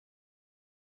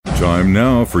Time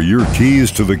now for your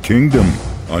keys to the kingdom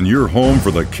on your home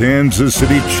for the Kansas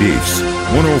City Chiefs.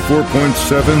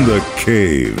 104.7 The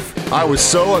Cave. I was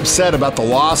so upset about the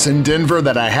loss in Denver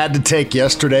that I had to take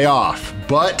yesterday off.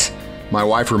 But my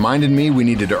wife reminded me we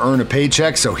needed to earn a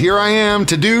paycheck, so here I am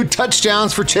to do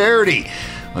touchdowns for charity.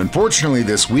 Unfortunately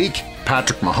this week,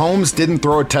 Patrick Mahomes didn't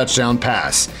throw a touchdown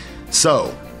pass.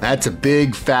 So that's a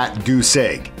big fat goose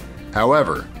egg.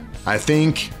 However, I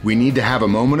think we need to have a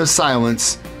moment of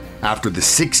silence after the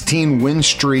 16-win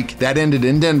streak that ended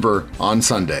in Denver on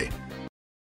Sunday.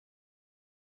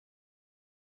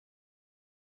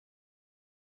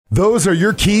 Those are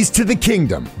your keys to the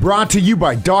kingdom, brought to you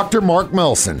by Dr. Mark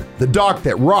Melson, the doc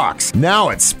that rocks, now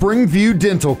at Springview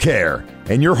Dental Care,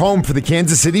 and your home for the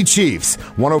Kansas City Chiefs,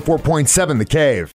 104.7 The Cave.